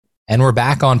And we're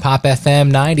back on Pop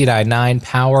FM 90.9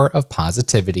 Power of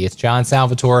Positivity. It's John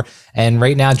Salvatore. And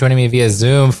right now, joining me via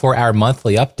Zoom for our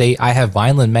monthly update, I have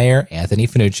Vineland Mayor Anthony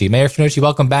Fanucci. Mayor Fanucci,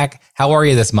 welcome back. How are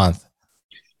you this month?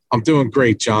 I'm doing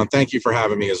great, John. Thank you for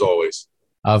having me as always.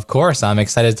 Of course, I'm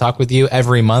excited to talk with you.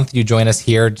 Every month you join us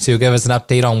here to give us an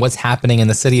update on what's happening in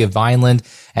the city of Vineland.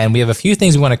 And we have a few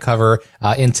things we want to cover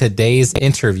in today's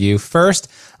interview.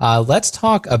 First, let's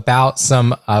talk about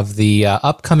some of the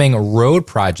upcoming road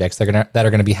projects that are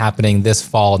going to be happening this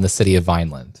fall in the city of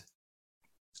Vineland.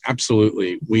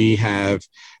 Absolutely. We have,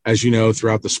 as you know,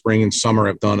 throughout the spring and summer,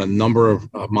 have done a number of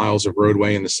miles of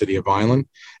roadway in the city of Vineland.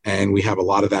 And we have a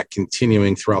lot of that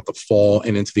continuing throughout the fall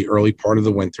and into the early part of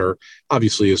the winter,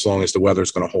 obviously, as long as the weather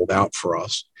is going to hold out for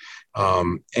us.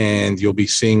 And you'll be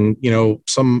seeing,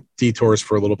 some detours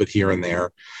for a little bit here and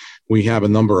there. We have a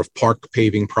number of park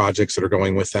paving projects that are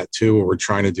going with that too, where we're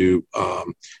trying to do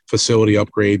facility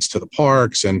upgrades to the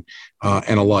parks and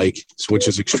alike, which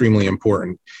is extremely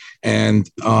important. And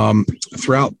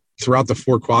throughout the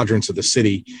four quadrants of the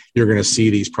city, you're going to see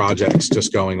these projects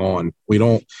just going on. We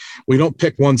don't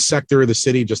pick one sector of the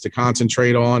city just to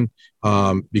concentrate on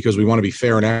because we want to be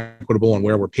fair and equitable on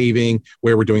where we're paving,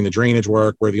 where we're doing the drainage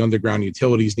work, where the underground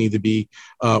utilities need to be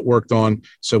worked on.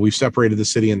 So we've separated the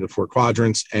city into four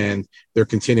quadrants, and they're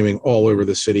continuing all over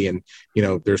the city. And,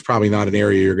 there's probably not an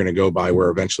area you're going to go by where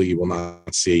eventually you will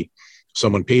not see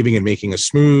someone paving and making a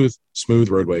smooth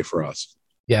roadway for us.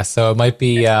 Yeah, so it might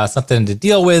be something to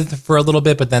deal with for a little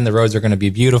bit, but then the roads are going to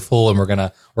be beautiful, and we're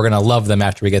gonna love them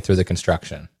after we get through the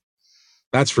construction.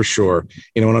 That's for sure.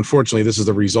 And unfortunately, this is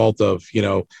the result of,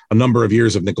 a number of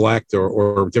years of neglect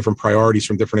or different priorities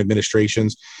from different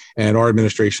administrations. And our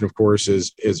administration, of course,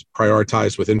 is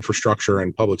prioritized with infrastructure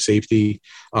and public safety,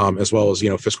 as well as,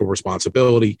 fiscal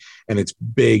responsibility. And it's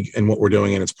big in what we're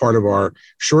doing. And it's part of our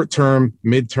short-term,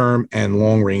 mid-term, and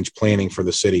long-range planning for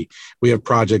the city. We have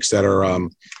projects that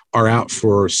are out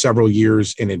for several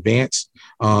years in advance.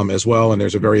 As well. And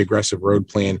there's a very aggressive road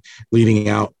plan leading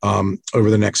out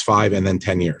over the next 5 and then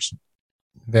 10 years.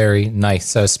 Very nice.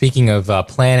 So speaking of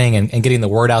planning and getting the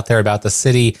word out there about the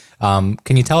city, can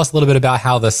you tell us a little bit about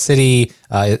how the city,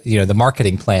 the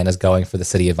marketing plan is going for the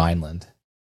city of Vineland?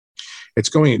 It's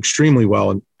going extremely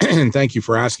well. And thank you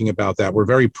for asking about that. We're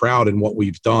very proud in what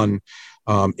we've done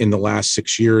in the last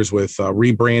 6 years with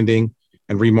rebranding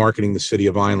and remarketing the city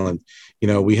of Vineland.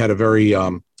 We had a very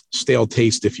stale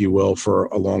taste, if you will, for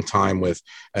a long time with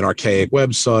an archaic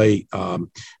website,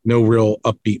 no real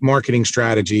upbeat marketing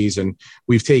strategies. And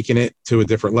we've taken it to a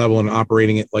different level and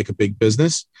operating it like a big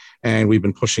business. And we've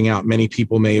been pushing out. Many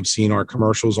people may have seen our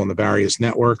commercials on the various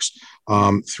networks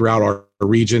throughout our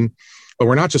region. But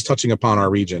we're not just touching upon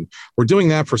our region. We're doing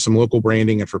that for some local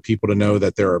branding and for people to know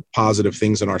that there are positive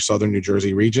things in our southern New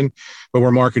Jersey region. But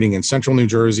we're marketing in central New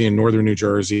Jersey and northern New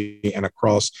Jersey and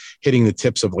across, hitting the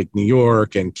tips of like New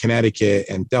York and Connecticut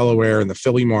and Delaware and the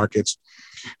Philly markets,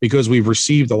 because we've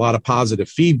received a lot of positive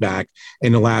feedback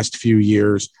in the last few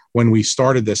years. When we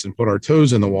started this and put our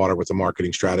toes in the water with the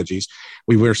marketing strategies,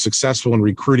 we were successful in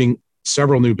recruiting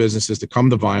several new businesses to come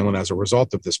to Vineland as a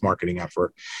result of this marketing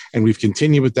effort. And we've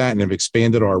continued with that and have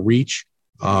expanded our reach,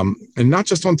 and not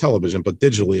just on television, but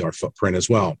digitally our footprint as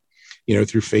well,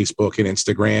 through Facebook and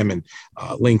Instagram and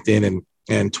LinkedIn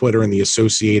and Twitter and the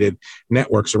associated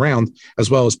networks around,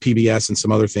 as well as PBS and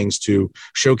some other things to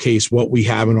showcase what we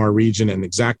have in our region and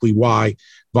exactly why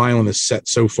Vineland is set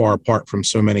so far apart from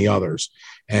so many others.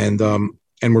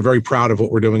 And we're very proud of what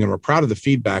we're doing, and we're proud of the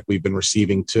feedback we've been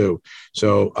receiving too.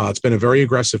 So it's been a very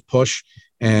aggressive push,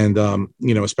 and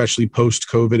especially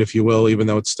post-COVID, if you will, even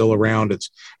though it's still around,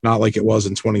 it's not like it was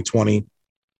in 2020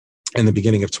 and the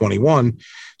beginning of 21.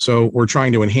 So we're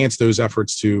trying to enhance those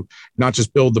efforts to not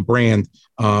just build the brand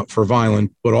for Vineland,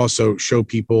 but also show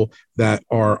people that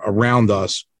are around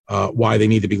us why they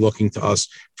need to be looking to us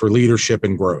for leadership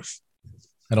and growth.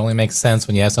 It only makes sense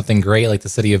when you have something great like the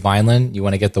city of Vineland. You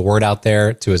want to get the word out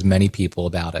there to as many people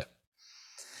about it.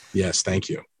 Yes, thank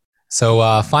you.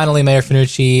 So finally, Mayor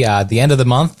Fanucci, at the end of the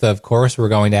month, of course, we're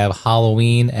going to have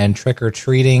Halloween and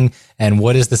trick-or-treating. And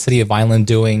what is the city of Vineland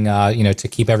doing, to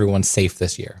keep everyone safe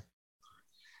this year?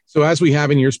 So as we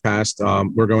have in years past,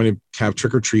 we're going to have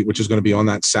trick-or-treat, which is going to be on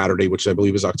that Saturday, which I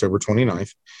believe is October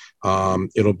 29th.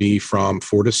 It'll be from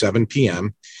 4 to 7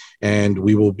 p.m., and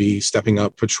we will be stepping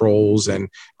up patrols and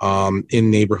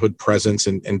in neighborhood presence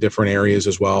in different areas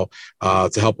as well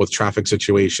to help with traffic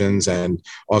situations and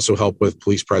also help with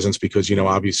police presence because,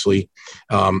 obviously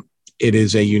it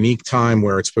is a unique time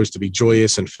where it's supposed to be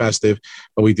joyous and festive,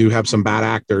 but we do have some bad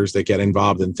actors that get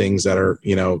involved in things that are,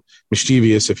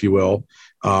 mischievous, if you will.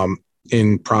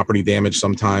 in property damage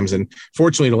sometimes. And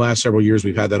fortunately, the last several years,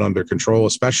 we've had that under control,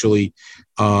 especially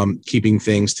keeping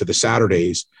things to the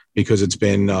Saturdays, because it's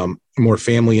been more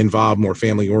family involved, more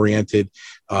family oriented.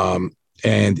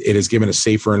 And it has given a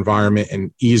safer environment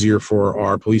and easier for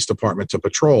our police department to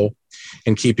patrol,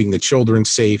 and keeping the children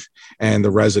safe and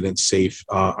the residents safe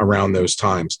around those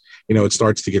times. It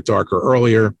starts to get darker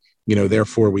earlier.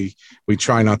 Therefore we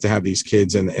try not to have these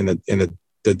kids in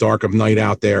the dark of night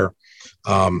out there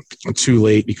too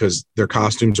late, because their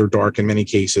costumes are dark in many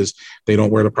cases. They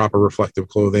don't wear the proper reflective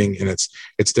clothing, and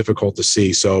it's difficult to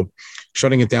see. So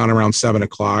shutting it down around 7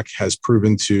 o'clock has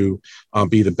proven to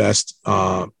be the best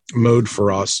mode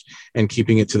for us, and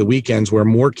keeping it to the weekends where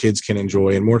more kids can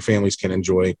enjoy and more families can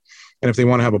enjoy. And if they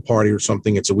want to have a party or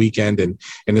something, it's a weekend. And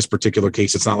in this particular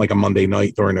case, it's not like a Monday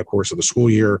night during the course of the school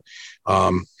year.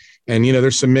 And,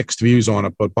 there's some mixed views on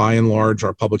it, but by and large,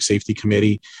 our public safety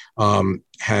committee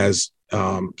has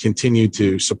continued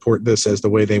to support this as the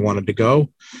way they wanted to go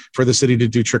for the city to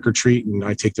do trick or treat. And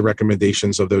I take the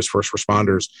recommendations of those first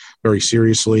responders very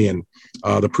seriously. And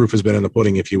the proof has been in the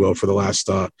pudding, if you will, for the last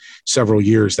several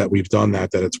years that we've done that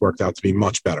it's worked out to be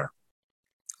much better.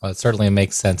 Well, it certainly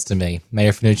makes sense to me.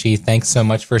 Mayor Fanucci, thanks so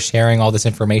much for sharing all this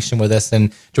information with us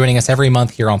and joining us every month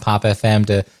here on Pop FM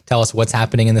to tell us what's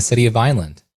happening in the city of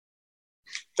Vineland.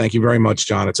 Thank you very much,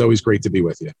 John. It's always great to be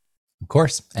with you. Of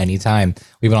course, anytime.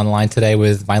 We've been on the line today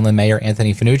with Vineland Mayor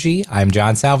Anthony Fanucci. I'm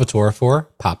John Salvatore for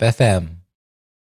Pop FM.